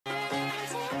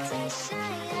Hello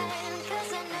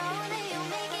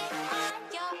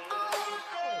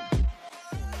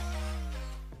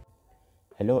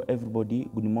everybody,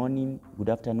 good morning, good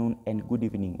afternoon and good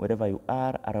evening wherever you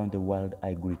are around the world.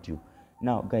 I greet you.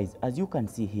 Now guys, as you can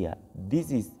see here,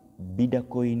 this is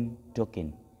Bidacoin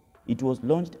token. It was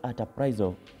launched at a price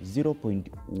of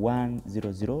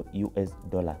 0.100 US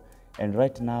dollar, and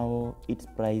right now its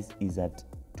price is at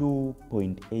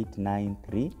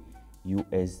 2.893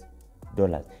 US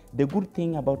dollars. The good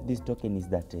thing about this token is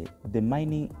that the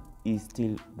mining is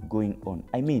still going on.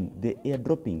 I mean, the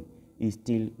airdropping is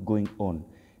still going on.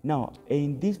 Now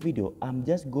in this video I'm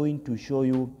just going to show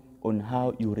you on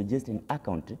how you register an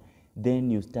account, then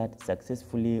you start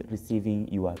successfully receiving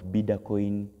your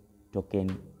Bidacoin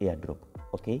token airdrop.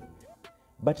 Okay,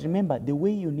 but remember the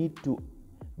way you need to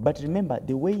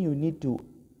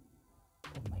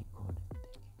oh my god,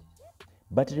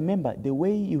 but remember the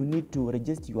way you need to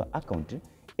register your account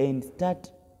and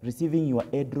start receiving your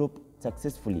airdrop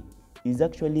successfully is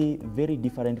actually very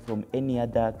different from any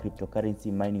other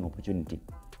cryptocurrency mining opportunity.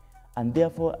 And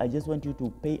therefore, I just want you to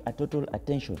pay a total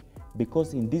attention,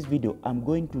 because in this video, I'm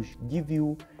going to give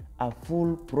you a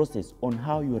full process on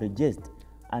how you register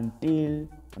until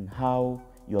on how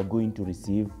you are going to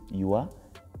receive your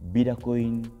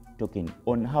Bidacoin token,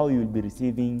 on how you will be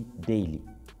receiving daily.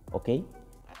 Okay?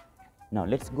 Now,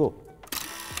 let's go.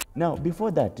 Now,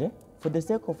 before that, for the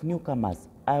sake of newcomers,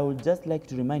 I would just like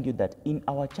to remind you that in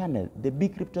our channel, the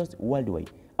BCryptosWorldwide,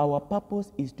 our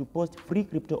purpose is to post free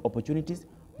crypto opportunities,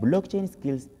 blockchain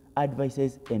skills,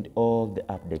 advices, and all the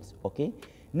updates. Okay?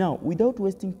 Now, without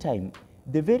wasting time,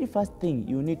 the very first thing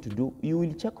you need to do, you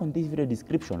will check on this video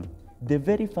description, the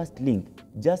very first link,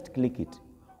 just click it.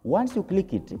 Once you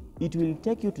click it, it will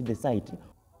take you to the site.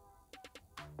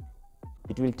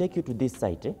 It will take you to this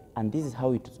site, and this is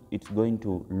how it's going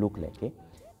to look like.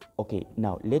 Okay,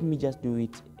 now let me just do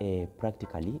it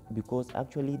practically, because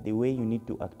actually the way you need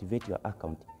to activate your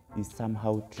account is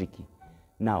somehow tricky.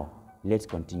 Now, let's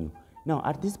continue. Now,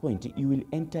 at this point, you will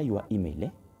enter your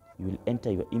email. You will enter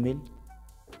your email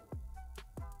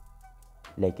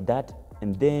like that,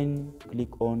 and then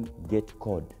click on Get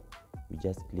Code. You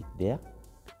just click there.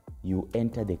 You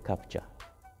enter the captcha.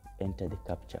 Enter the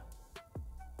captcha.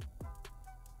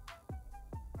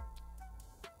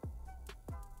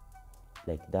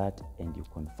 Like that, and you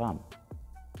confirm.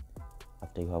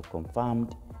 After you have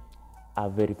confirmed, a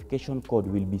verification code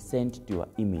will be sent to your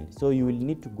email. So you will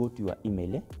need to go to your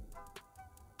email. It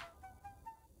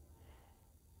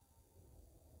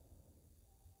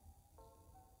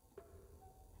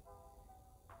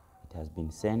has been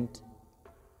sent.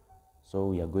 So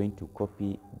we are going to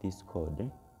copy this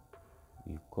code.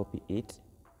 We copy it.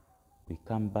 We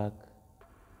come back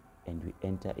and we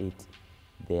enter it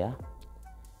there.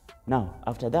 Now,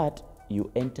 after that,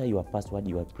 you enter your password,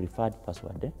 your preferred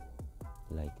password,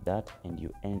 like that, and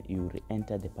you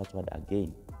re-enter the password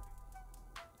again.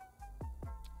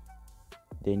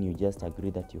 Then you just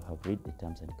agree that you have read the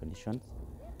terms and conditions.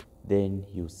 Then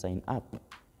you sign up.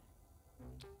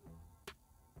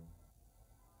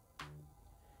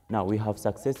 Now we have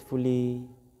successfully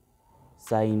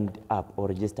signed up or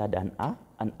registered an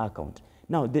account.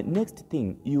 Now the next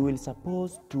thing, you will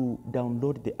supposed to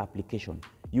download the application.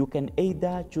 You can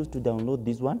either choose to download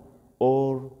this one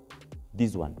or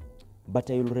this one,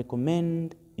 but I will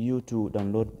recommend you to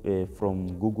download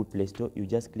from Google Play Store. You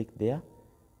just click there,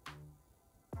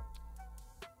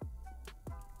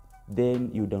 then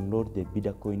you download the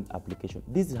Bidacoin application.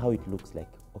 This is how it looks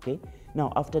like. Okay,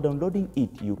 now after downloading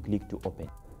it, you click to open.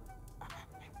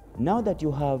 Now that you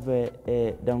have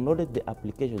downloaded the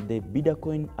application, the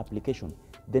Bidacoin application,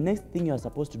 the next thing you are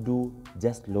supposed to do,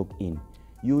 just log in.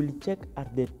 You will check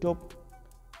at the top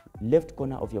left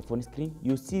corner of your phone screen.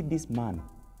 You see this man.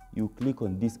 You click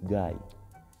on this guy.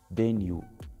 Then you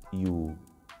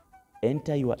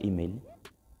enter your email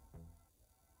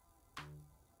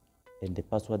and the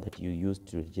password that you used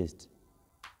to register.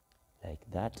 Like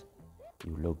that,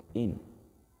 you log in.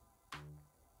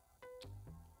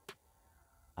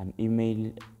 An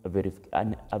email, a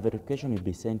verification will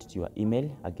be sent to your email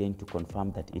again to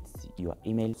confirm that it's your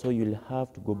email. So you'll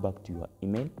have to go back to your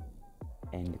email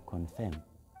and confirm.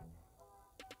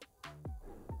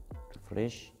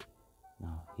 Refresh.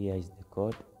 Now here is the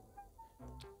code,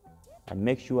 and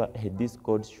make sure this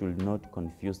code should not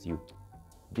confuse you.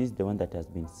 This is the one that has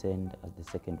been sent as the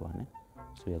second one.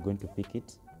 So we are going to pick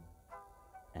it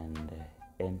and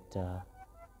enter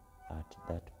at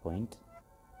that point.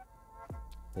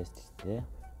 Paste it there,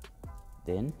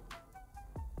 then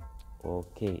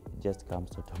okay, it just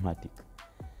comes automatic.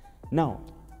 Now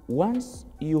once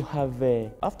you have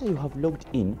after you have logged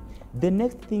in, the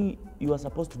next thing you are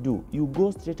supposed to do, you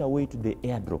go straight away to the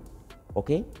airdrop.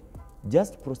 Okay,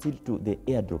 just proceed to the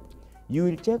airdrop. You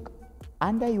will check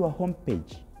under your home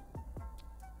page.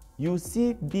 You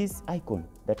see this icon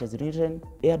that is written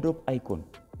airdrop icon.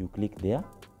 You click there.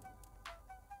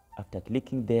 After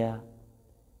clicking there,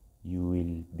 you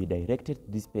will be directed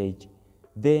to this page.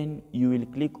 Then you will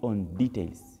click on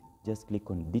details. Just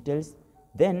click on details.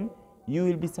 Then you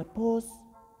will be supposed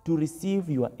to receive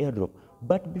your airdrop.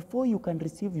 But before you can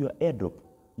receive your airdrop,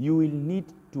 you will need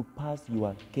to pass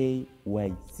your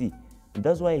KYC. And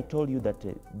that's why I told you that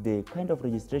the kind of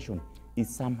registration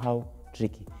is somehow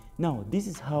tricky. Now, this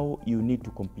is how you need to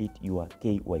complete your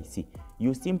KYC.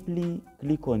 You simply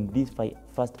click on this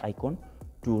first icon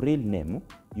to real name.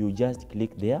 You just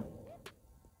click there.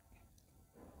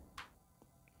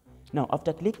 Now,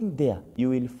 after clicking there, you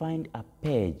will find a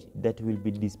page that will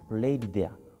be displayed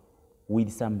there with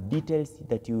some details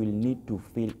that you will need to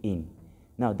fill in.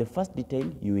 Now, the first detail,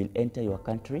 you will enter your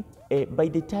country. By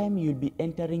the time you will be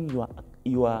entering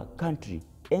your country,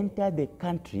 enter the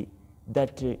country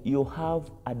that you have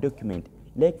a document.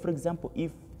 Like, for example,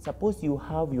 if suppose you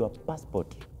have your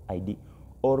passport ID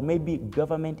or maybe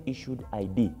government issued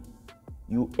ID,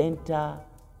 you enter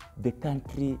the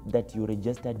country that you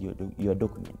registered your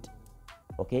document.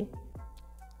 Okay,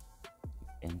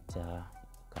 enter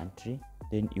country,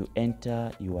 then you enter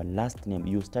your last name.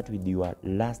 You start with your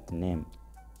last name,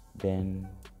 then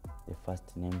the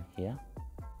first name here,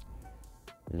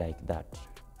 like that.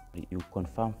 You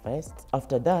confirm first.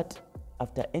 After that,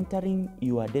 after entering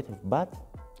your date of birth,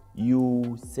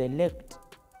 you select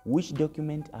which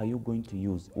document are you going to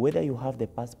use, whether you have the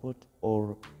passport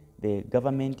or the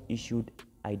government issued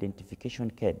identification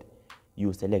card.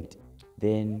 You select,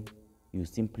 then you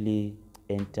simply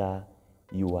enter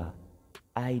your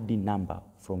ID number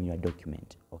from your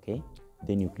document. Okay,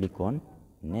 then you click on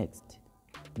next.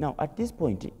 Now at this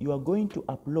point, you are going to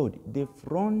upload the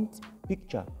front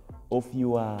picture of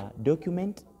your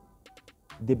document,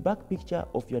 the back picture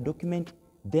of your document,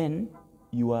 then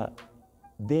your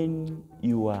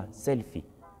selfie.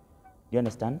 Do you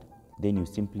understand? Then you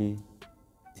simply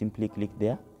click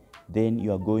there. Then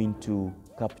you are going to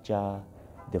capture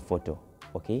the photo.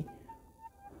 Okay,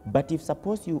 but if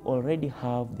suppose you already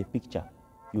have the picture,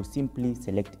 you simply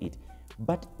select it.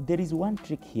 But there is one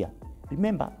trick here.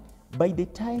 Remember, by the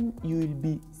time you will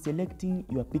be selecting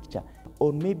your picture,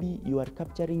 or maybe you are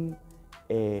capturing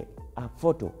a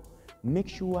photo, make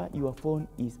sure your phone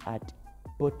is at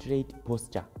portrait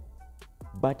posture,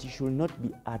 but it should not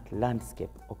be at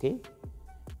landscape. Okay,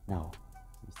 now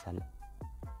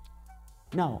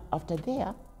after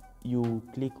there, you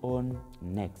click on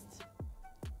next.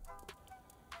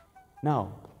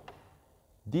 Now,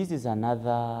 this is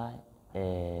another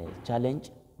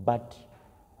challenge, but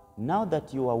now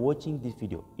that you are watching this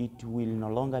video, it will no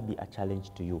longer be a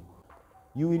challenge to you.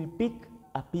 You will pick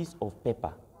a piece of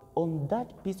paper. On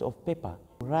that piece of paper,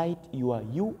 write your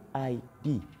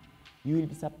UID. You will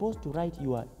be supposed to write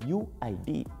your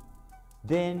UID.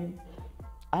 Then,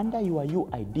 under your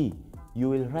UID, you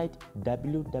will write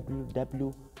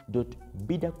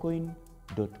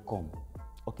www.bidacoin.com.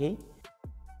 Okay?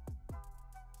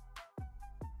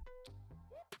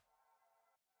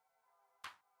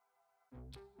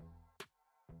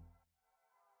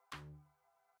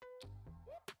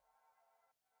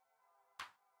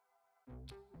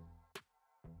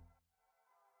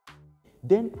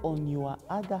 Then on your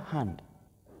other hand,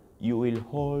 you will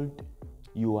hold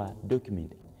your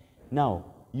document. Now,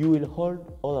 you will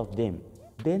hold all of them.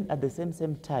 Then at the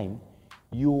same time,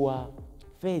 your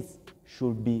face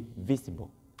should be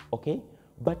visible. Okay?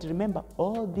 But remember,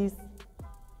 all these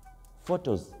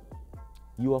photos,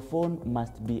 your phone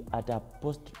must be at a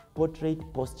portrait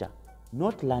posture,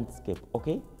 not landscape.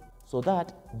 Okay? So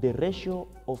that the ratio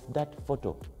of that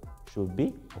photo should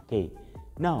be okay.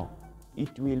 Now,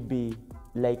 it will be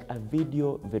like a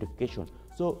video verification.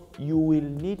 So you will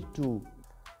need to,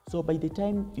 so by the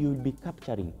time you will be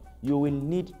capturing, you will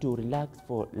need to relax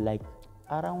for like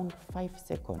around 5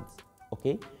 seconds.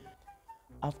 Okay?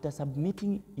 After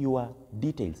submitting your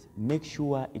details, make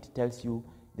sure it tells you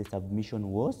the submission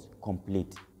was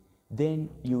complete. Then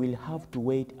you will have to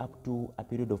wait up to a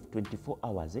period of 24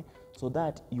 hours so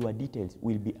that your details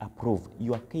will be approved.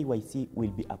 Your KYC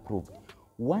will be approved.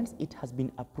 Once it has been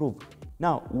approved,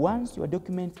 now once your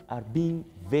documents are being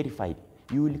verified,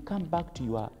 you will come back to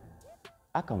your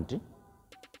account.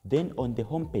 Then on the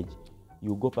home page,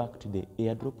 you go back to the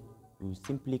airdrop. You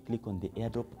simply click on the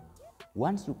airdrop.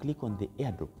 Once you click on the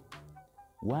airdrop,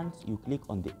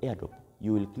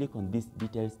 you will click on these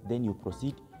details. Then you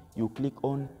proceed. you click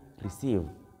on receive.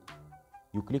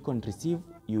 You click on receive,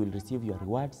 you will receive your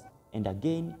rewards, and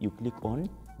again you click on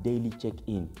daily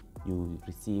check-in, you will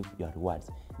receive your rewards.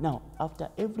 Now after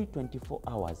every 24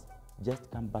 hours,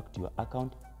 just come back to your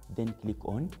account, then click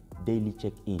on daily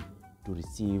check-in to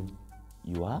receive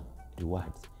your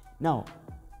rewards. Now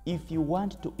if you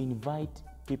want to invite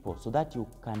people so that you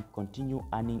can continue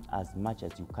earning as much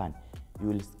as you can, you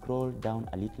will scroll down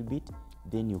a little bit,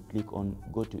 then you click on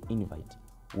go to invite,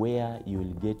 where you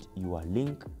will get your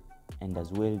link and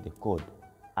as well the code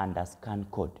and a scan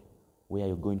code, where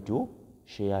you're going to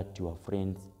share to your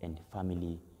friends and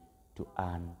family to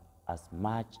earn as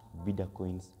much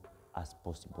Bidacoins as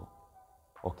possible.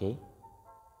 Okay?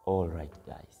 All right,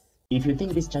 guys. If you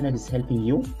think this channel is helping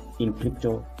you in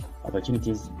crypto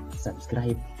opportunities,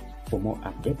 subscribe for more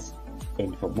updates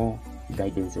and for more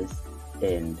guidances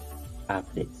and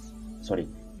updates.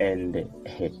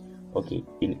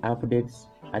 In updates,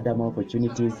 other more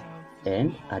opportunities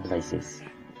and advices.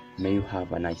 May you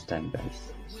have a nice time,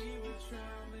 guys.